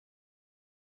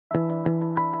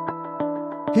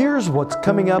Here's what's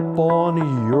coming up on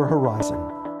your horizon.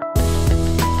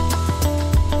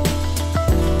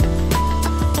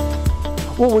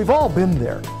 Well, we've all been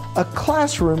there. A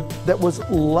classroom that was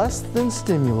less than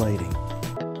stimulating.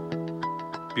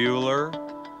 Bueller,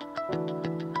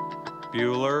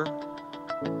 Bueller,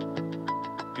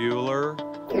 Bueller.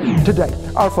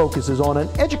 Today, our focus is on an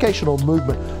educational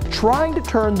movement trying to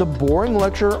turn the boring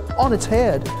lecture on its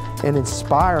head and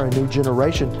inspire a new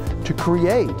generation to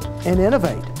create and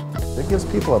innovate. It gives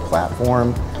people a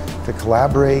platform to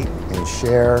collaborate and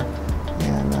share,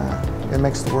 and it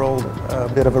makes the world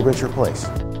a bit of a richer place.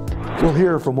 We'll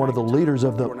hear from one of the leaders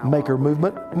of the Maker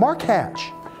movement, Mark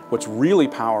Hatch. What's really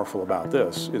powerful about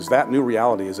this is that new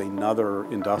reality is another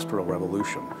industrial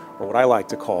revolution, or what I like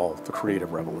to call the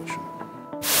creative revolution.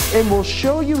 And we'll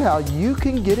show you how you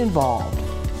can get involved.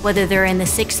 Whether they're in the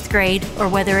 6th grade or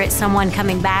whether it's someone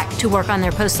coming back to work on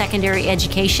their post-secondary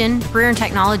education, Career and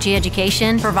Technology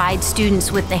Education provides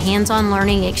students with the hands-on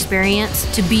learning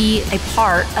experience to be a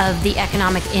part of the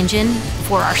economic engine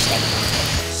for our state.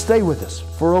 Stay with us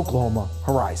for Oklahoma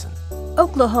Horizon.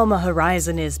 Oklahoma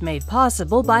Horizon is made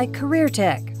possible by Career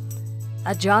Tech,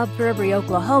 a job for every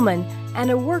Oklahoman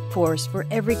and a workforce for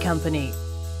every company.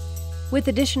 With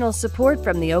additional support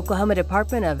from the Oklahoma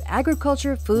Department of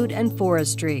Agriculture, Food, and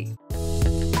Forestry.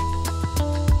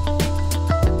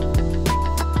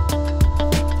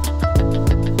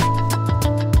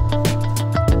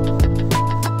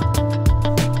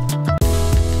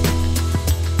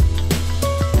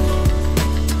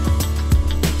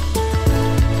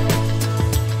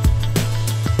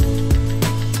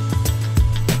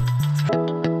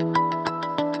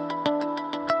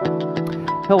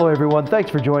 Hello everyone,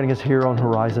 thanks for joining us here on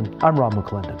Horizon. I'm Rob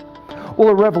McClendon. Well,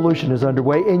 a revolution is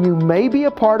underway and you may be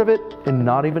a part of it and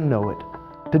not even know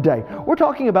it. Today, we're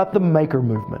talking about the Maker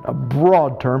movement, a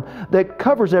broad term that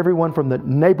covers everyone from the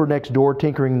neighbor next door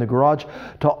tinkering in the garage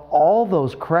to all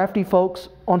those crafty folks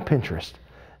on Pinterest.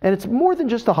 And it's more than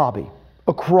just a hobby.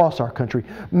 Across our country,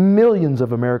 millions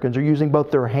of Americans are using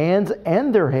both their hands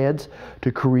and their heads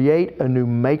to create a new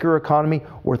maker economy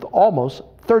worth almost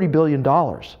 $30 billion.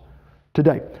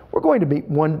 Today, we're going to meet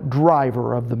one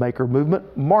driver of the Maker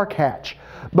movement, Mark Hatch.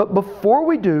 But before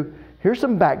we do, here's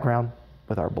some background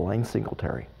with our Blaine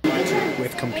Singletary.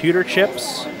 With computer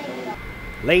chips,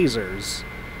 lasers,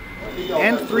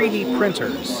 and 3D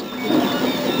printers,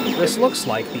 this looks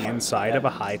like the inside of a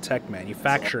high-tech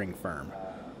manufacturing firm.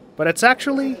 But it's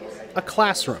actually a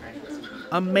classroom,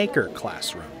 a maker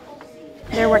classroom.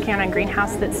 They're working on a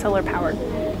greenhouse that's solar powered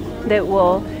that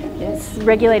will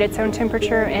regulate its own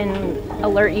temperature and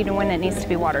alert you to when it needs to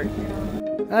be watered.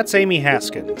 That's Amy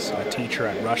Haskins, a teacher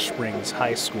at Rush Springs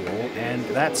High School, and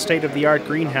that state-of-the-art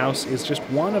greenhouse is just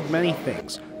one of many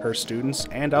things her students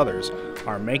and others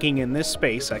are making in this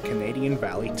space at Canadian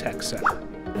Valley Tech Center.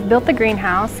 We built the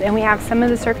greenhouse and we have some of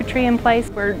the circuitry in place.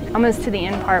 We're almost to the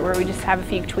end part where we just have a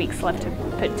few tweaks left to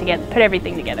put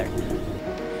everything together.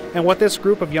 And what this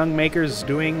group of young makers is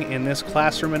doing in this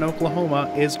classroom in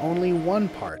Oklahoma is only one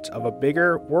part of a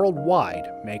bigger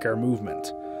worldwide maker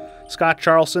movement. Scott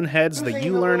Charlson heads the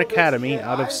ULearn Academy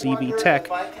out of CV Tech,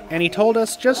 and he told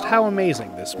us just how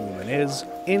amazing this movement is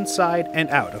inside and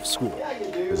out of school.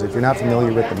 If you're not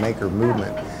familiar with the maker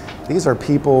movement, these are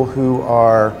people who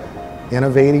are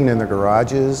innovating in their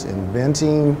garages,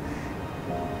 inventing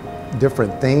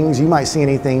different things. You might see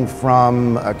anything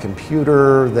from a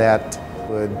computer that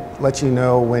would let you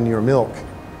know when your milk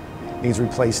needs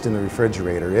replaced in the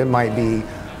refrigerator. It might be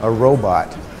a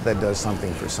robot that does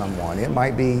something for someone. It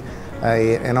might be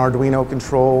an Arduino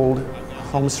controlled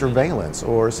home surveillance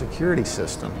or security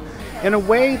system. In a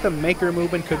way, the maker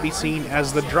movement could be seen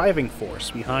as the driving force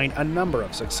behind a number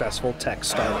of successful tech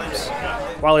startups.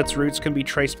 While its roots can be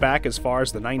traced back as far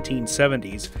as the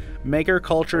 1970s, maker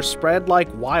culture spread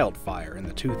like wildfire in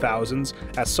the 2000s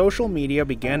as social media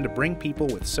began to bring people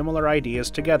with similar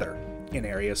ideas together in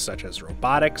areas such as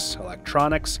robotics,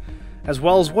 electronics, as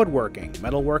well as woodworking,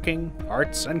 metalworking,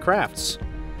 arts, and crafts.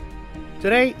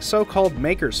 Today, so-called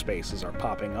maker spaces are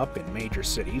popping up in major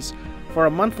cities. For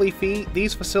a monthly fee,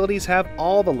 these facilities have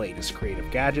all the latest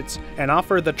creative gadgets and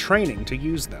offer the training to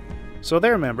use them, so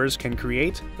their members can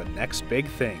create the next big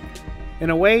thing.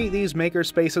 In a way, these maker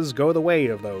spaces go the way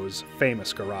of those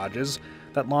famous garages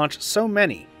that launched so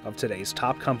many of today's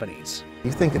top companies.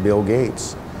 You think of Bill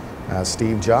Gates,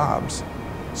 Steve Jobs,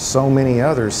 so many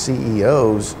other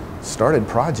CEOs started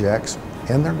projects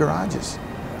in their garages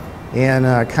and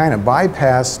kind of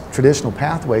bypassed traditional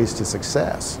pathways to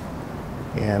success.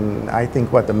 And I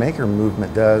think what the maker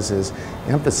movement does is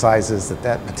emphasizes that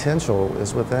that potential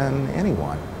is within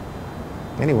anyone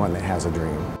that has a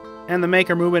dream. And the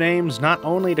Maker Movement aims not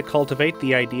only to cultivate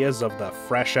the ideas of the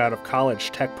fresh out of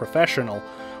college tech professional,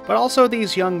 but also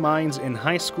these young minds in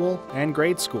high school and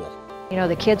grade school. You know,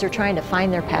 the kids are trying to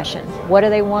find their passion. What do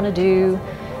they want to do?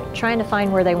 Trying to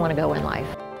find where they want to go in life.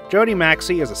 Jody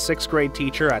Maxey is a 6th grade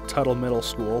teacher at Tuttle Middle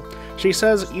School. She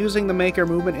says using the Maker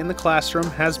Movement in the classroom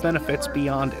has benefits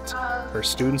beyond it. Her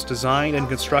students designed and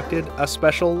constructed a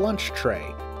special lunch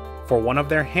tray for one of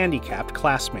their handicapped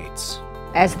classmates.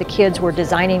 As the kids were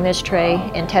designing this tray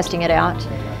and testing it out,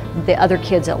 the other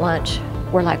kids at lunch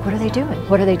were like, what are they doing?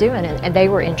 What are they doing? And they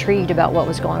were intrigued about what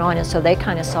was going on, and so they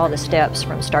kind of saw the steps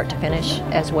from start to finish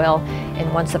as well.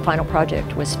 And once the final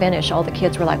project was finished, all the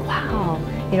kids were like, wow,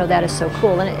 you know, that is so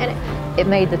cool. And it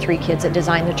made the 3 kids that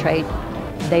designed the tray,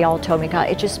 they all told me, God,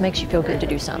 it just makes you feel good to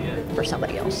do something for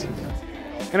somebody else.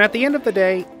 And at the end of the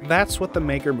day, that's what the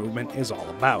Maker Movement is all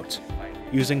about,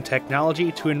 using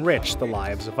technology to enrich the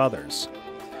lives of others.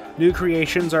 New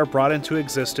creations are brought into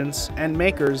existence, and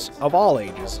makers of all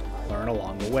ages learn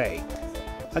along the way.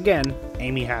 Again,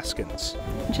 Amy Haskins.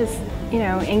 Just, you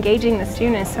know, engaging the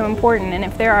student is so important, and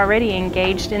if they're already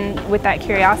engaged with that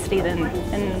curiosity, then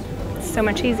it's so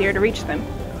much easier to reach them.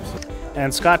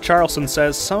 And Scott Charlson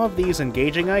says some of these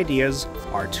engaging ideas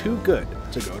are too good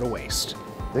to go to waste.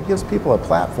 It gives people a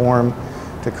platform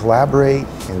to collaborate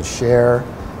and share,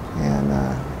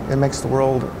 and it makes the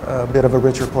world a bit of a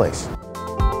richer place.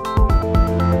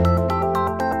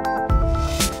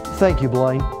 Thank you,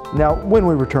 Blaine. Now, when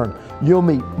we return, you'll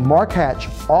meet Mark Hatch,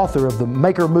 author of the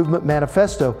Maker Movement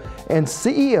Manifesto and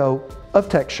CEO of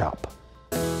TechShop.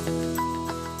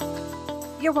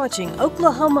 You're watching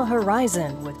Oklahoma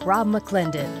Horizon with Rob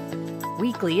McClendon.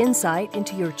 Weekly insight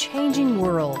into your changing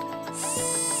world.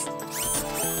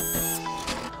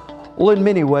 Well, in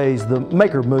many ways, the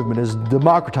Maker Movement has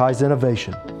democratized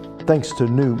innovation. Thanks to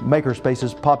new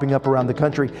makerspaces popping up around the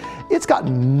country, it's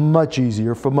gotten much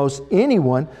easier for most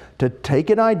anyone to take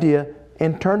an idea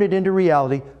and turn it into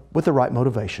reality with the right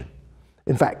motivation.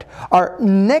 In fact, our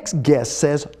next guest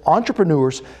says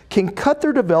entrepreneurs can cut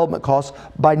their development costs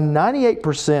by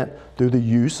 98% through the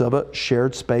use of a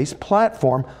shared space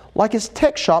platform like his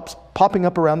tech shops popping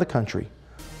up around the country.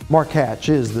 Mark Hatch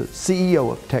is the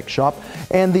CEO of TechShop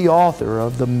and the author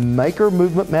of the Maker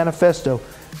Movement Manifesto,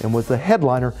 and was the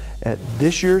headliner at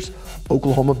this year's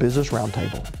Oklahoma Business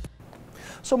Roundtable.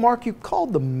 So Mark, you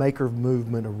called the Maker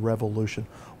Movement a revolution.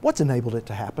 What's enabled it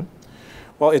to happen?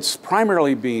 Well, it's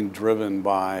primarily being driven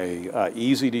by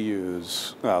easy to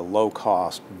use, low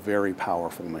cost, very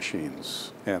powerful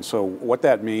machines. And so what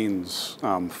that means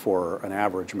for an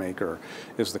average maker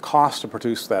is the cost to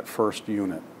produce that first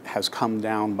unit has come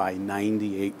down by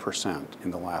 98%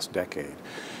 in the last decade.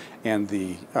 And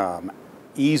the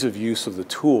ease of use of the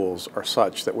tools are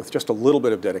such that with just a little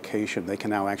bit of dedication, they can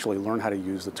now actually learn how to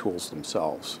use the tools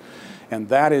themselves. And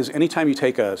that is, anytime you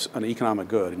take an economic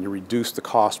good and you reduce the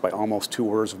cost by almost 2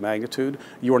 orders of magnitude,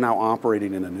 you are now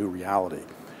operating in a new reality.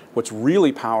 What's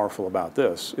really powerful about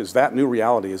this is that new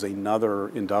reality is another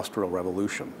industrial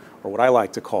revolution, or what I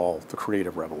like to call the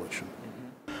creative revolution.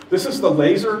 This is the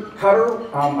laser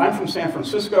cutter. I'm from San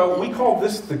Francisco. We call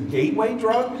this the gateway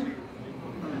drug.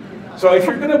 So if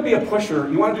you're going to be a pusher,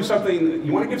 you want to do something,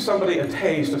 you want to give somebody a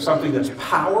taste of something that's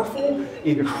powerful,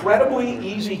 incredibly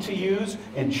easy to use,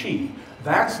 and cheap.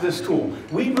 That's this tool.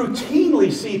 We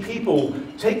routinely see people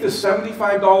take this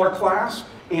 $75 class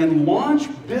and launch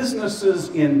businesses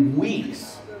in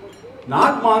weeks.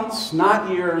 Not months,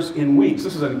 not years, in weeks.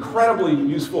 This is an incredibly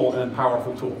useful and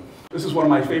powerful tool. This is one of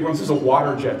my favorite ones. This is a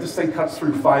water jet. This thing cuts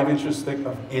through 5 inches thick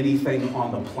of anything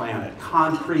on the planet.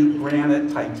 Concrete,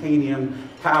 granite, titanium,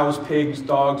 cows, pigs,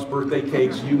 dogs, birthday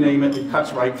cakes, you name it, it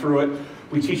cuts right through it.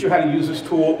 We teach you how to use this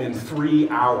tool in 3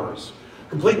 hours.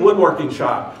 Complete woodworking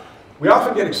shop. We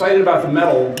often get excited about the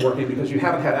metal working because you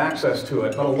haven't had access to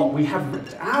it, but we have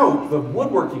ripped out the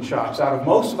woodworking shops out of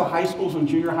most of the high schools and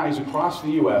junior highs across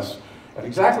the U.S. at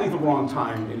exactly the wrong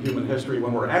time in human history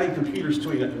when we're adding computers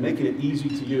to it and making it easy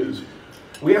to use.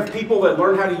 We have people that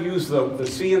learn how to use the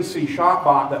CNC shop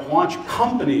bot that launch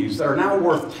companies that are now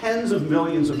worth tens of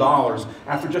millions of dollars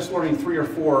after just learning 3 or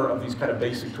 4 of these kind of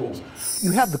basic tools.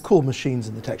 You have the cool machines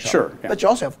in the tech shop, sure, yeah. But you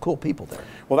also have cool people there.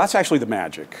 Well, that's actually the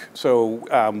magic. So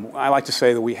I like to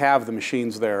say that we have the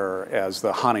machines there as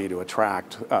the honey to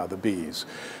attract the bees.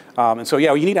 And so,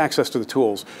 yeah, you need access to the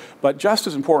tools. But just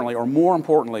as importantly, or more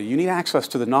importantly, you need access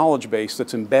to the knowledge base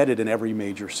that's embedded in every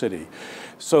major city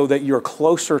so that you're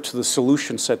closer to the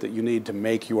solution set that you need to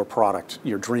make your product,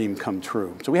 your dream, come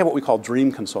true. So we have what we call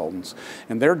dream consultants.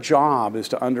 And their job is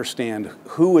to understand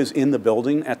who is in the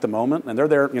building at the moment. And they're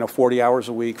there 40 hours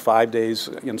a week, 5 days,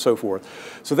 and so forth.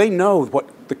 So they know what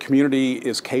the community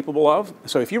is capable of.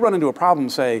 So if you run into a problem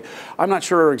and say, I'm not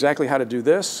sure exactly how to do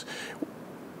this,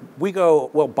 we go,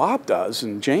 well, Bob does,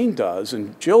 and Jane does,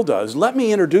 and Jill does. Let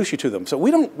me introduce you to them. So we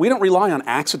don't rely on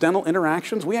accidental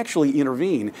interactions. We actually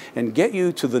intervene and get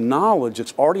you to the knowledge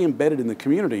that's already embedded in the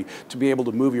community to be able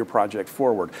to move your project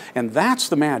forward. And that's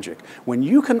the magic. When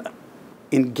you can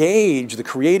engage the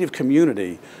creative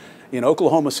community in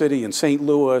Oklahoma City, in St.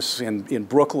 Louis, in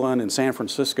Brooklyn, in San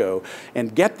Francisco,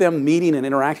 and get them meeting and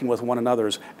interacting with one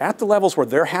another at the levels where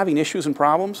they're having issues and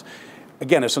problems,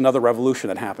 again, it's another revolution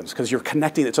that happens because you're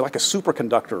connecting. It's like a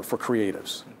superconductor for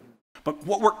creatives. But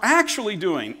what we're actually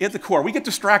doing at the core, we get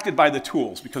distracted by the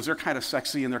tools because they're kind of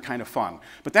sexy and they're kind of fun.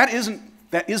 But that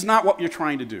is not what you're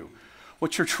trying to do.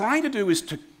 What you're trying to do is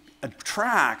to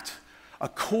attract a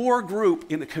core group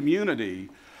in the community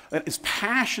that is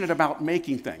passionate about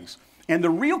making things. And the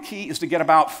real key is to get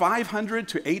about 500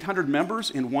 to 800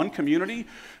 members in one community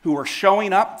who are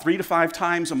showing up 3 to 5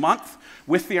 times a month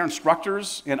with their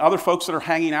instructors and other folks that are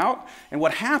hanging out. And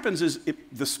what happens is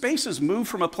the spaces move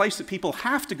from a place that people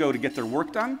have to go to get their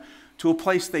work done to a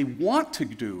place they want to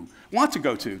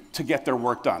go to get their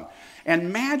work done.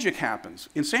 And magic happens.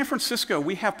 In San Francisco,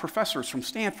 we have professors from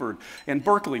Stanford and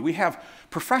Berkeley. We have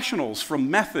professionals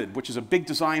from Method, which is a big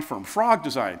design firm, Frog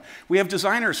Design. We have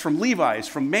designers from Levi's,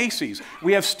 from Macy's.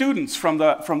 We have students from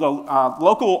the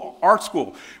local art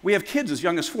school. We have kids as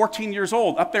young as 14 years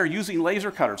old up there using laser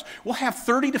cutters. We'll have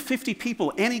 30 to 50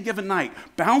 people any given night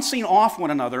bouncing off one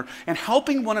another and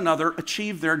helping one another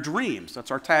achieve their dreams.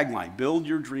 That's our tagline, build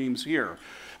your dreams here.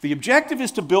 The objective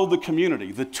is to build the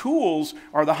community. The tools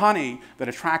are the honey that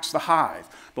attracts the hive.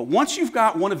 But once you've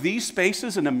got one of these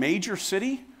spaces in a major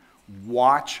city,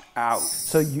 watch out.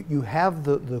 So you have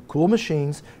the cool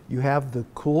machines, you have the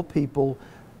cool people,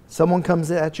 someone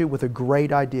comes at you with a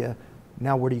great idea.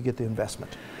 Now where do you get the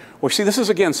investment? Well, see, this is,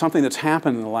 again, something that's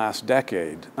happened in the last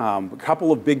decade. A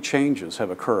couple of big changes have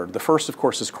occurred. The first, of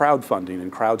course, is crowdfunding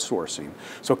and crowdsourcing.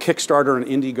 So Kickstarter and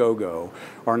Indiegogo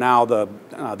are now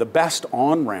the best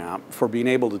on-ramp for being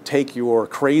able to take your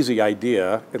crazy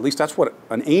idea, at least that's what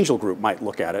an angel group might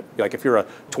look at it. Like if you're a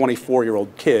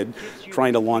 24-year-old kid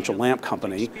trying to launch a lamp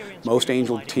company, most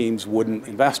angel teams wouldn't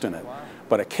invest in it.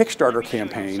 But a Kickstarter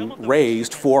campaign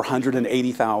raised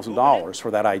 $480,000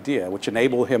 for that idea, which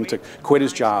enabled him to quit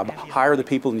his job, hire the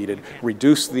people needed,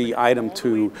 reduce the item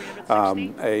to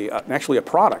actually a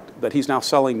product that he's now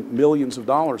selling millions of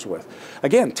dollars with.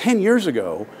 Again, 10 years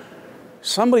ago,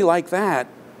 somebody like that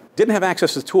didn't have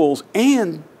access to the tools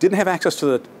and didn't have access to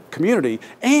the community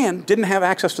and didn't have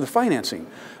access to the financing.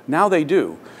 Now they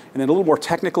do. And then a little more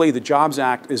technically, the Jobs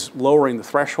Act is lowering the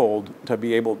threshold to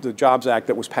be able, the Jobs Act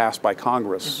that was passed by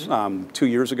Congress 2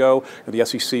 years ago, and the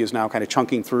SEC is now kind of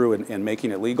chunking through and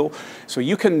making it legal. So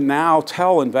you can now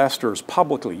tell investors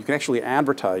publicly, you can actually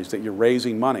advertise that you're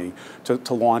raising money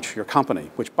to launch your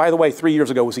company, which, by the way, 3 years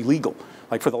ago was illegal.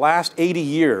 Like for the last 80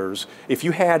 years, if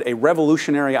you had a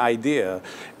revolutionary idea,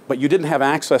 but you didn't have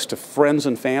access to friends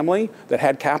and family that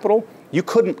had capital, you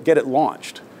couldn't get it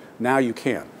launched. Now you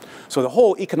can. So the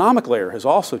whole economic layer has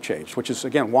also changed, which is,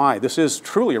 again, why this is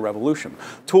truly a revolution.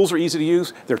 Tools are easy to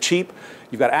use, they're cheap,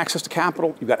 you've got access to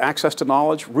capital, you've got access to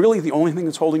knowledge. Really, the only thing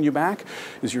that's holding you back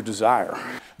is your desire.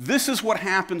 This is what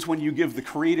happens when you give the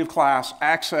creative class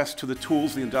access to the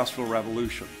tools of the Industrial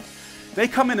Revolution. They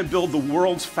come in and build the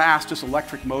world's fastest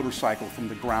electric motorcycle from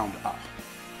the ground up.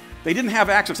 They didn't have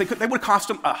access. They would have cost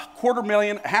them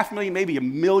 $250,000, $500,000, maybe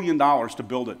 $1 million to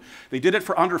build it. They did it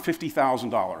for under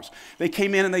 $50,000. They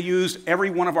came in and they used every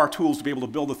one of our tools to be able to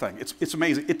build the thing. It's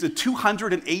amazing. It did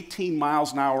 218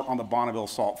 miles an hour on the Bonneville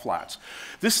Salt Flats.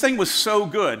 This thing was so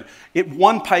good, it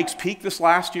won Pikes Peak this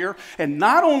last year, and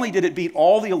not only did it beat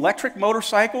all the electric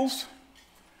motorcycles,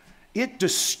 it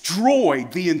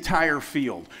destroyed the entire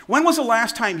field. When was the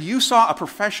last time you saw a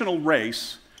professional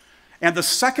race and the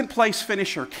second place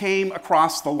finisher came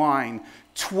across the line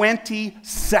 20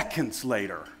 seconds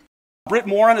later? Britt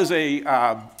Morin is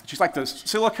she's like the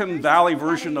Silicon Valley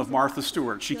version of Martha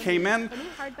Stewart. She came in,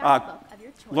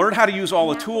 learned how to use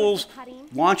all the tools,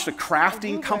 launched a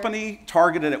crafting company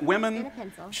targeted at women.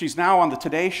 She's now on the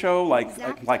Today Show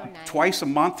like twice a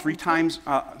month, 3 times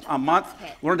a month,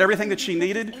 learned everything that she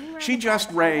needed. She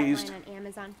just raised,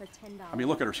 I mean,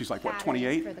 look at her, she's like, what,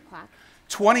 28?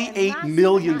 $28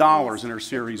 million in her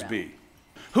Series B.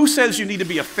 Who says you need to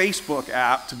be a Facebook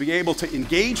app to be able to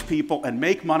engage people and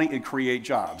make money and create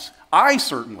jobs? I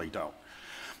certainly don't.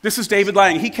 This is David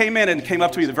Lang. He came in and came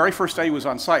up to me the very first day he was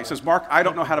on site. He says, Mark, I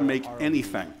don't know how to make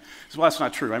anything. He says, well, that's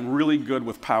not true. I'm really good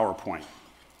with PowerPoint.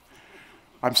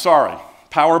 I'm sorry.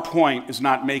 PowerPoint is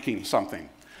not making something.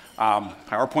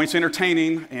 PowerPoint's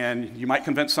entertaining, and you might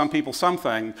convince some people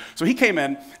something. So he came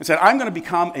in and said, I'm going to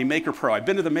become a Maker Pro. I've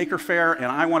been to the Maker Fair, and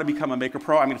I want to become a Maker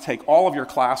Pro. I'm going to take all of your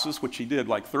classes, which he did,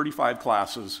 like 35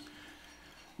 classes.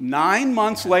 9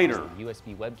 months later,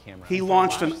 he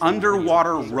launched an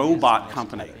underwater robot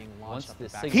company.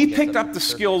 He picked up the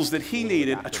skills that he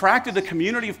needed, attracted a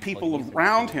community of people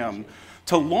around him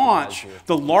to launch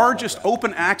the largest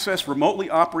open access remotely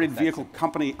operated vehicle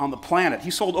company on the planet.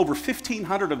 He sold over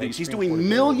 1,500 of these. He's doing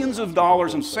millions of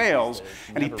dollars in sales,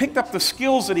 and he picked up the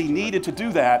skills that he needed to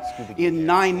do that in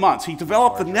 9 months. He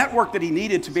developed the network that he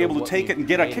needed to be able to take it and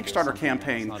get a Kickstarter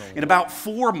campaign in about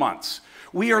 4 months.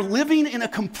 We are living in a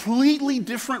completely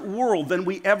different world than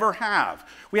we ever have.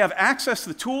 We have access to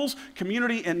the tools,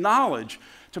 community, and knowledge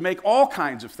to make all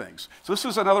kinds of things. So this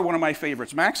is another one of my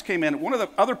favorites. Max came in. One of the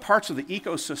other parts of the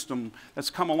ecosystem that's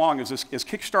come along is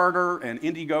Kickstarter and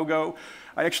Indiegogo.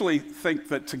 I actually think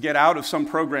that to get out of some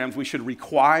programs, we should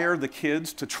require the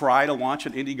kids to try to launch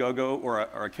an Indiegogo or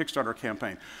a Kickstarter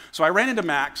campaign. So I ran into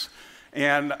Max,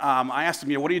 and I asked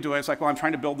him, what are you doing? It's like, well, I'm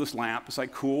trying to build this lamp. It's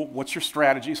like, cool, what's your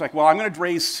strategy? He's like, well, I'm going to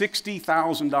raise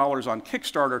 $60,000 on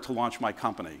Kickstarter to launch my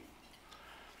company.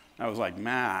 I was like,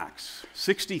 Max,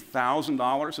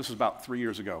 $60,000? This is about 3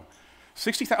 years ago.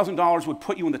 $60,000 would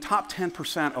put you in the top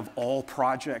 10% of all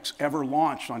projects ever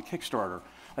launched on Kickstarter.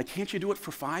 Like, can't you do it for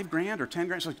 $5 grand or 10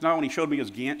 grand? He's like, no, and he showed me his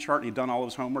Gantt chart and he'd done all of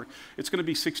his homework. It's going to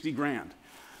be 60 grand.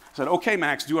 I said, okay,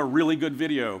 Max, do a really good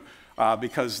video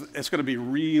because it's going to be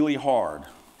really hard.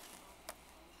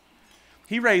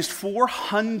 He raised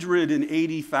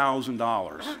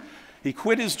 $480,000. He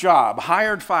quit his job,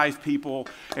 hired 5 people,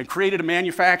 and created a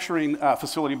manufacturing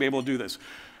facility to be able to do this.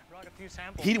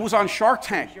 He was on Shark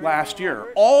Tank last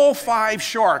year. All 5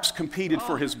 sharks competed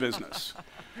for his business.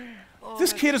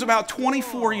 This kid is about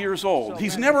 24 years old.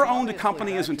 He's never owned a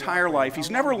company his entire life. He's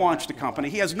never launched a company.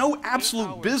 He has no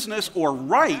absolute business or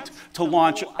right to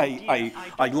launch a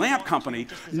lamp company.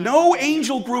 No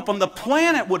angel group on the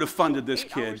planet would have funded this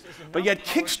kid, but yet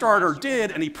Kickstarter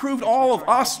did, and he proved all of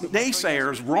us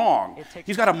naysayers wrong.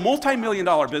 He's got a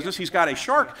multi-million-dollar business. He's got a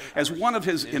shark as one of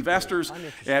his investors,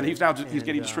 and he's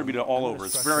getting distributed all over.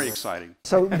 It's very exciting.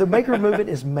 So the Maker movement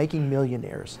is making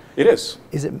millionaires. It is.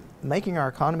 Is it making our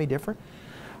economy different?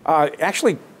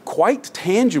 Actually, quite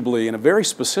tangibly in a very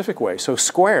specific way. So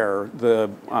Square, the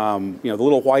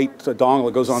little white dongle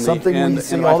that goes on something the end, we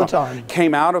see all the time,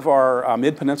 came out of our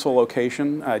Mid-Peninsula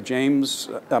location. James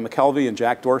McKelvey and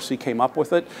Jack Dorsey came up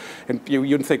with it. And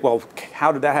you'd think, well,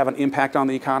 how did that have an impact on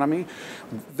the economy?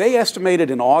 They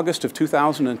estimated in August of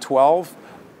 2012,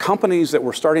 companies that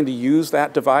were starting to use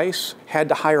that device had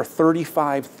to hire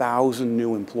 35,000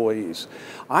 new employees.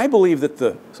 I believe that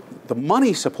the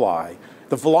money supply,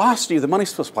 the velocity of the money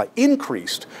supply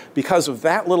increased because of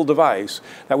that little device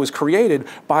that was created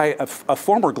by a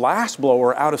former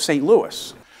glassblower out of St.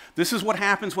 Louis. This is what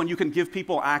happens when you can give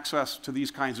people access to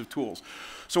these kinds of tools.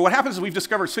 So what happens is we've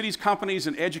discovered cities, companies,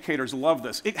 and educators love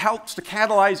this. It helps to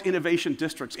catalyze innovation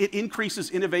districts. It increases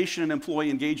innovation and employee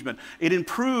engagement. It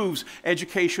improves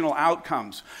educational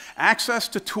outcomes. Access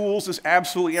to tools is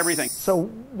absolutely everything. So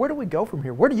where do we go from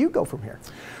here? Where do you go from here?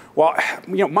 Well,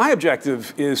 my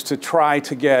objective is to try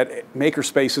to get maker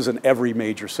spaces in every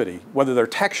major city, whether they're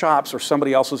tech shops or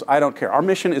somebody else's, I don't care. Our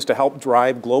mission is to help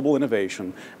drive global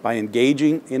innovation by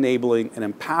engaging, enabling, and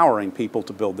empowering people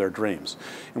to build their dreams.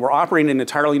 And we're operating in an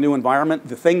entirely new environment.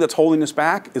 The thing that's holding us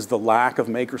back is the lack of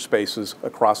maker spaces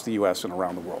across the U.S. and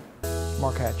around the world.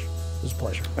 Mark Hatch, it was a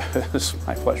pleasure. It's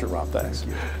my pleasure, Rob. Thanks.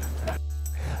 Thank you.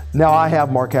 Now I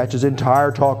have Mark Hatch's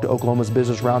entire talk to Oklahoma's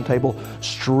Business Roundtable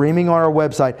streaming on our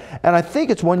website, and I think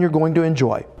it's one you're going to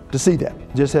enjoy. To see that,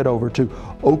 just head over to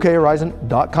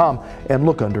okhorizon.com and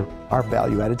look under our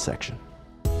value-added section.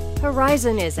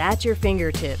 Horizon is at your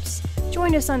fingertips.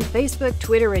 Join us on Facebook,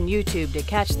 Twitter, and YouTube to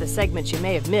catch the segments you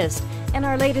may have missed and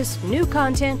our latest new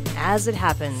content as it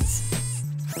happens.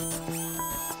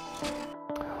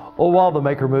 Well, while the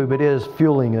Maker movement is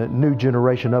fueling a new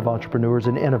generation of entrepreneurs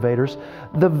and innovators,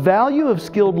 the value of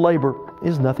skilled labor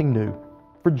is nothing new.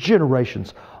 For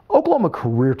generations, Oklahoma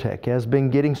Career Tech has been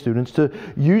getting students to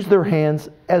use their hands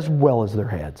as well as their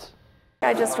heads.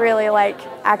 I just really like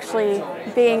actually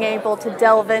being able to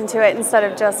delve into it instead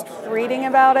of just reading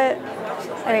about it.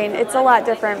 I mean, it's a lot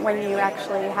different when you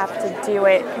actually have to do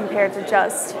it compared to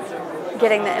just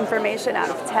getting the information out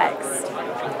of text.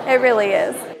 It really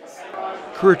is.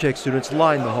 Career Tech students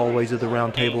line the hallways of the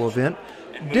Roundtable event,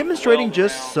 demonstrating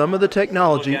just some of the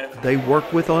technology they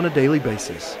work with on a daily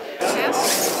basis.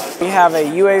 We have a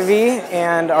UAV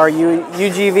and our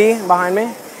UGV behind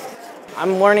me.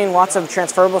 I'm learning lots of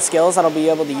transferable skills that I'll be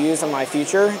able to use in my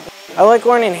future. I like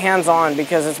learning hands-on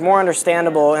because it's more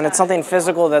understandable and it's something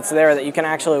physical that's there that you can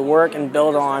actually work and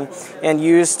build on and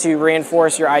use to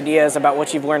reinforce your ideas about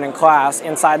what you've learned in class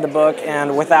inside the book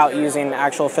and without using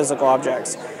actual physical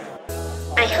objects.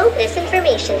 I hope this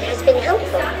information has been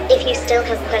helpful. If you still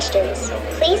have questions,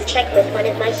 please check with one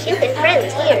of my human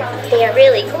friends here. They are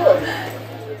really cool.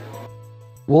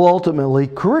 Well, ultimately,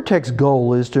 Career Tech's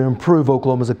goal is to improve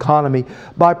Oklahoma's economy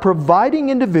by providing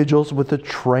individuals with the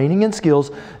training and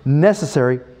skills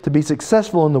necessary to be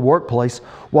successful in the workplace,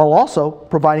 while also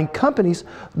providing companies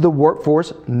the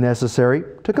workforce necessary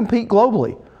to compete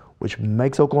globally, which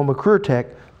makes Oklahoma Career Tech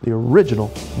the original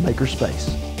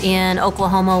makerspace. In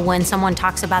Oklahoma, when someone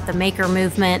talks about the maker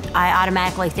movement, I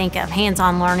automatically think of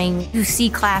hands-on learning. You see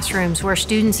classrooms where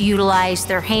students utilize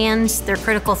their hands, their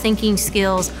critical thinking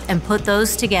skills, and put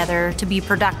those together to be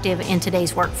productive in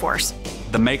today's workforce.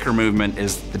 The maker movement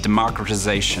is the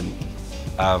democratization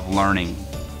of learning.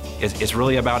 It's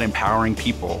really about empowering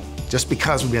people. Just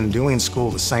because we've been doing school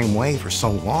the same way for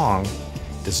so long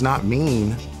does not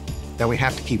mean that we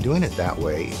have to keep doing it that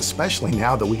way, especially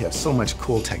now that we have so much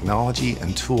cool technology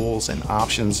and tools and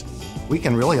options. We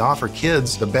can really offer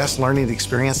kids the best learning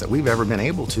experience that we've ever been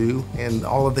able to in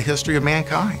all of the history of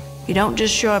mankind. You don't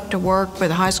just show up to work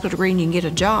with a high school degree and you can get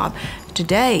a job.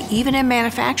 Today, even in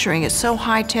manufacturing, it's so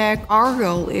high-tech. Our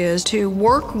goal is to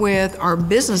work with our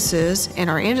businesses and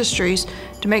our industries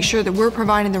to make sure that we're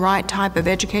providing the right type of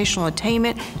educational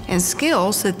attainment and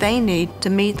skills that they need to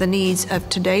meet the needs of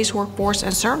today's workforce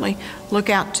and certainly look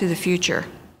out to the future.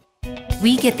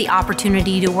 We get the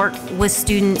opportunity to work with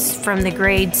students from the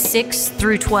grades 6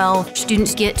 through 12.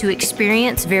 Students get to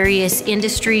experience various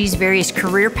industries, various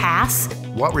career paths.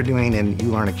 What we're doing in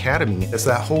ULearn Academy is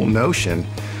that whole notion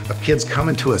of kids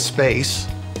coming to a space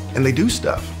and they do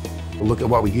stuff. Look at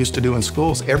what we used to do in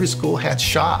schools. Every school had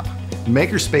shop.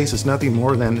 Makerspace is nothing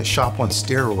more than a shop on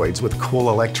steroids with cool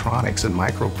electronics and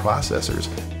microprocessors.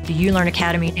 The ULearn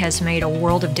Academy has made a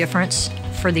world of difference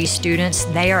for these students.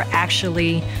 They are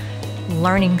actually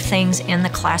learning things in the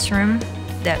classroom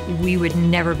that we would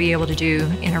never be able to do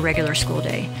in a regular school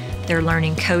day. They're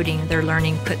learning coding, they're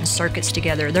learning putting circuits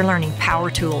together, they're learning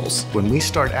power tools. When we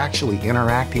start actually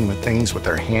interacting with things with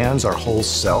our hands, our whole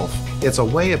self, it's a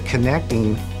way of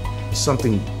connecting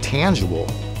something tangible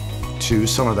to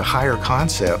some of the higher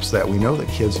concepts that we know that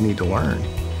kids need to learn.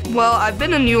 Well, I've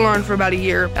been in ULearn for about a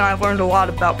year, and I've learned a lot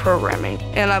about programming.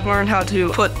 And I've learned how to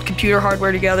put computer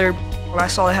hardware together. When I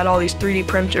saw they had all these 3D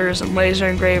printers and laser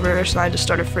engravers, and I just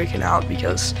started freaking out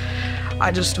because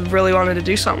I just really wanted to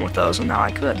do something with those, and now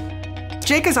I could.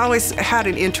 Jake has always had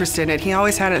an interest in it. He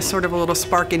always had a sort of a little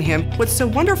spark in him. What's so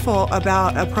wonderful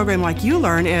about a program like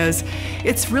ULearn is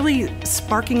it's really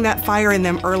sparking that fire in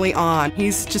them early on.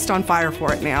 He's just on fire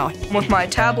for it now. With my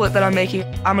tablet that I'm making,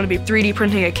 I'm going to be 3D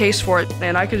printing a case for it,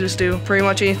 and I could just do pretty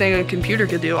much anything a computer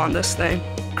could do on this thing.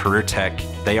 Career Tech,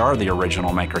 they are the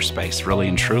original makerspace, really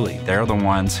and truly. They're the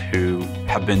ones who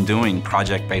have been doing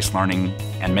project-based learning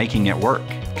and making it work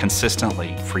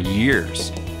consistently for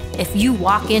years. If you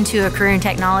walk into a career and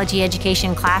technology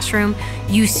education classroom,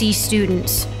 you see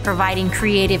students providing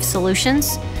creative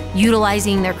solutions,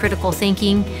 utilizing their critical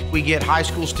thinking. We get high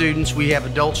school students, we have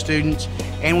adult students,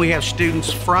 and we have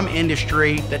students from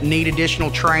industry that need additional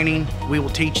training. We will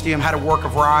teach them how to work a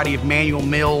variety of manual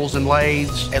mills and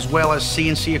lathes, as well as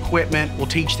CNC equipment. We'll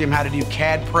teach them how to do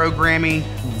CAD programming.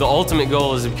 The ultimate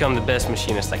goal is to become the best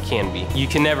machinist I can be. You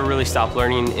can never really stop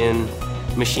learning in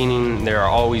machining. There are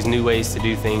always new ways to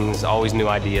do things, always new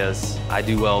ideas. I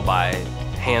do well by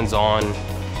hands-on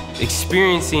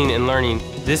experiencing and learning.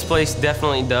 This place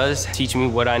definitely does teach me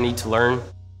what I need to learn.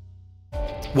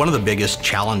 One of the biggest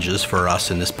challenges for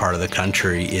us in this part of the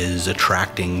country is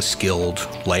attracting skilled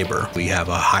labor. We have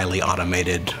a highly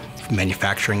automated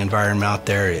manufacturing environment out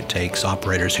there. It takes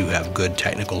operators who have good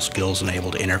technical skills and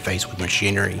able to interface with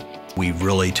machinery. We've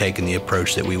really taken the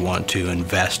approach that we want to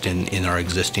invest in our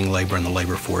existing labor and the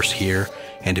labor force here,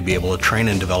 and to be able to train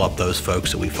and develop those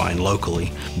folks that we find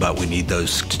locally. But we need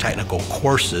those technical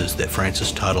courses that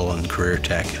Francis Tuttle and Career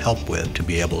Tech help with to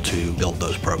be able to build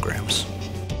those programs.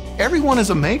 Everyone is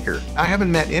a maker. I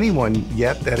haven't met anyone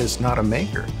yet that is not a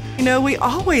maker. You know, we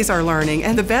always are learning,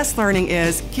 and the best learning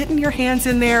is getting your hands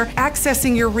in there,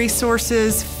 accessing your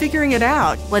resources, figuring it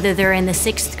out. Whether they're in the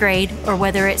 6th grade or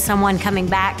whether it's someone coming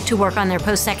back to work on their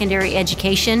post-secondary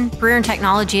education, Career and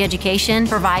Technology Education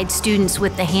provides students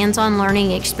with the hands-on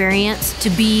learning experience to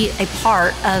be a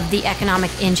part of the economic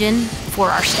engine for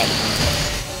our state.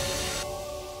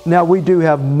 Now, we do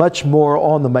have much more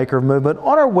on the Maker Movement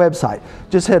on our website.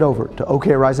 Just head over to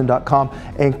okhorizon.com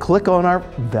and click on our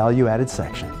Value Added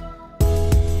section.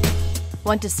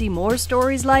 Want to see more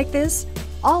stories like this?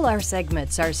 All our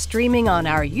segments are streaming on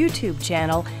our YouTube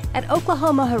channel at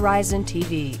Oklahoma Horizon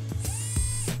TV.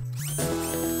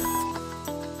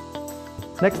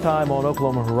 Next time on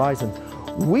Oklahoma Horizon,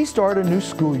 we start a new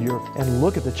school year and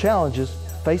look at the challenges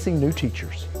facing new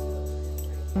teachers.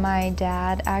 My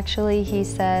dad, actually, he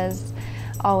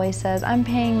always says, I'm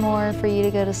paying more for you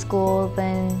to go to school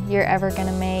than you're ever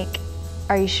gonna make.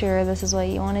 Are you sure this is what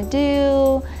you wanna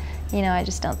do? You know, I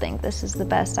just don't think this is the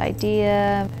best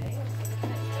idea.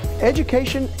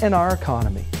 Education and our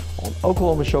economy on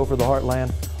Oklahoma Show for the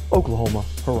Heartland, Oklahoma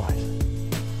Horizon.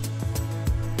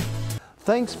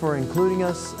 Thanks for including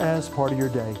us as part of your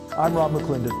day. I'm Rob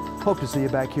McClendon. Hope to see you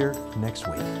back here next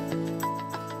week.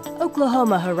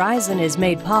 Oklahoma Horizon is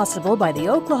made possible by the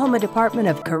Oklahoma Department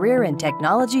of Career and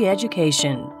Technology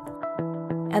Education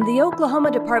and the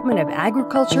Oklahoma Department of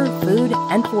Agriculture, Food,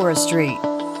 and Forestry.